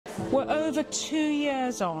We're over 2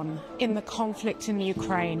 years on in the conflict in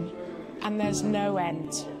Ukraine, and there's no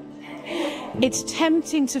end. It's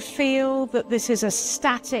tempting to feel that this is a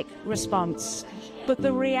static response, but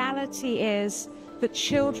the reality is that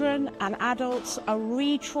children and adults are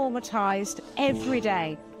re-traumatized every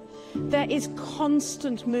day. There is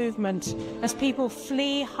constant movement as people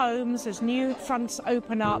flee homes, as new fronts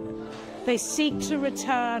open up. They seek to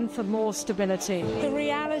return for more stability. The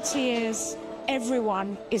reality is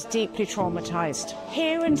everyone is deeply traumatized.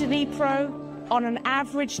 Here in Dnipro, on an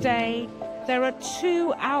average day, there are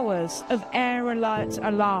 2 hours of air alert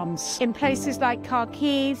alarms. In places like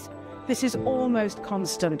Kharkiv, this is almost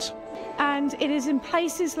constant. And it is in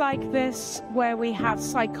places like this where we have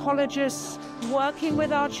psychologists working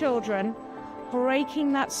with our children,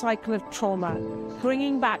 breaking that cycle of trauma,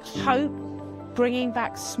 bringing back hope, bringing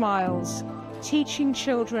back smiles, teaching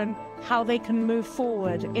children how they can move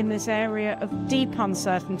forward in this area of deep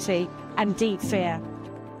uncertainty and deep fear.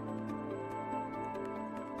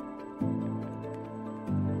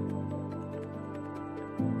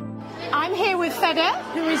 I'm here with Fede,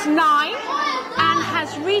 who is 9 and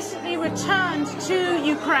has recently returned to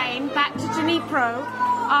Ukraine, back to Dnipro,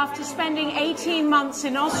 after spending 18 months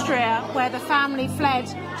in Austria, where the family fled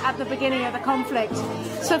at the beginning of the conflict.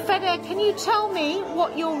 So Fede, can you tell me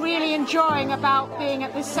what you're really enjoying about being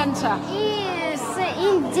at this center? Yes,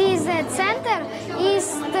 in this center is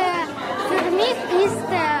für mich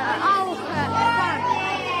ist auch park.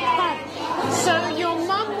 So your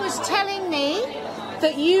mum was telling me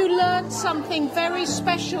that you learned something very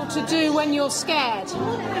special to do when you're scared.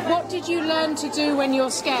 What did you learn to do when you're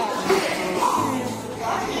scared?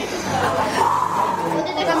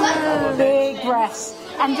 Big breaths.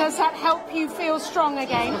 And does that help you feel strong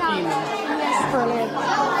again? Yes, brilliant.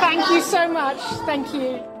 Thank you so much. Thank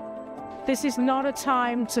you. This is not a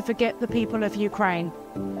time to forget the people of Ukraine.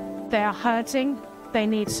 They are hurting, they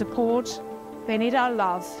need support, they need our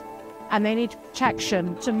love, and they need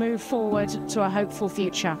protection to move forward to a hopeful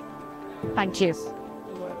future. Thank you.